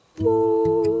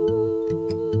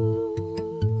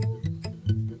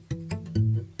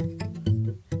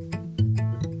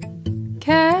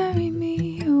Carry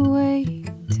me away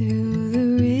to the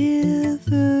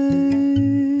river.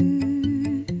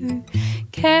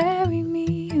 Carry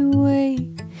me away,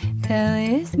 tell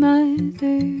his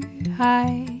mother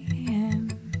I am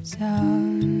sorry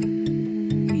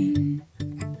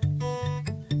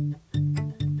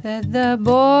that the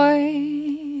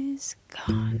boy's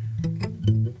gone.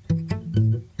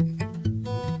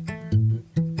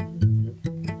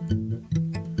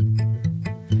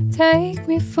 Take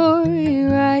me for a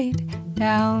ride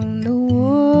down the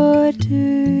water.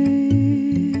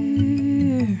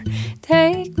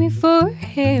 Take me for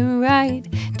a ride,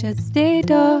 just a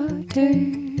daughter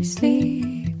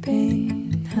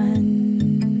sleeping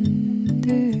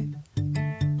under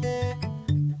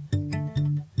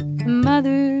a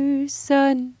mother's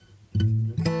son.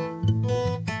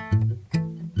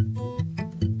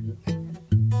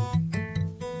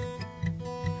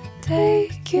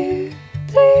 Take your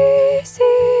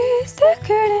places, the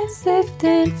curtains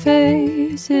lifting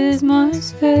faces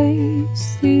must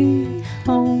face the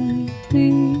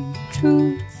only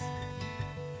truth,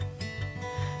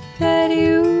 that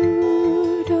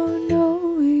you don't know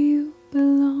where you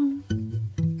belong.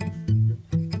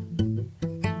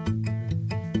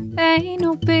 Ain't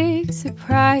no big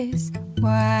surprise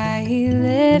why he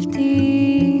left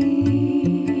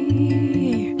here,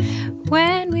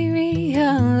 when we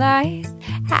realized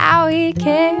how he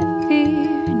kept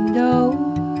fear, and oh,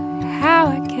 how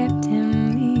I kept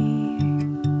him near.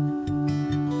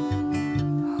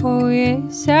 Oh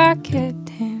yes, I kept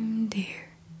him dear.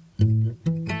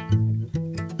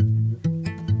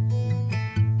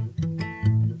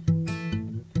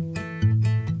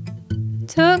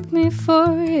 Took me for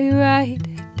a ride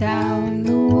down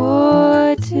the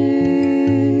water,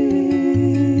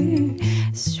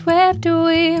 swept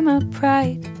away my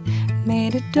pride,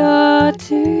 made a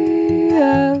daughter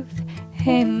of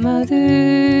a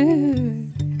mother.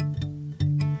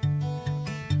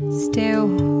 Still,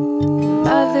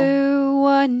 mother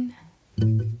one.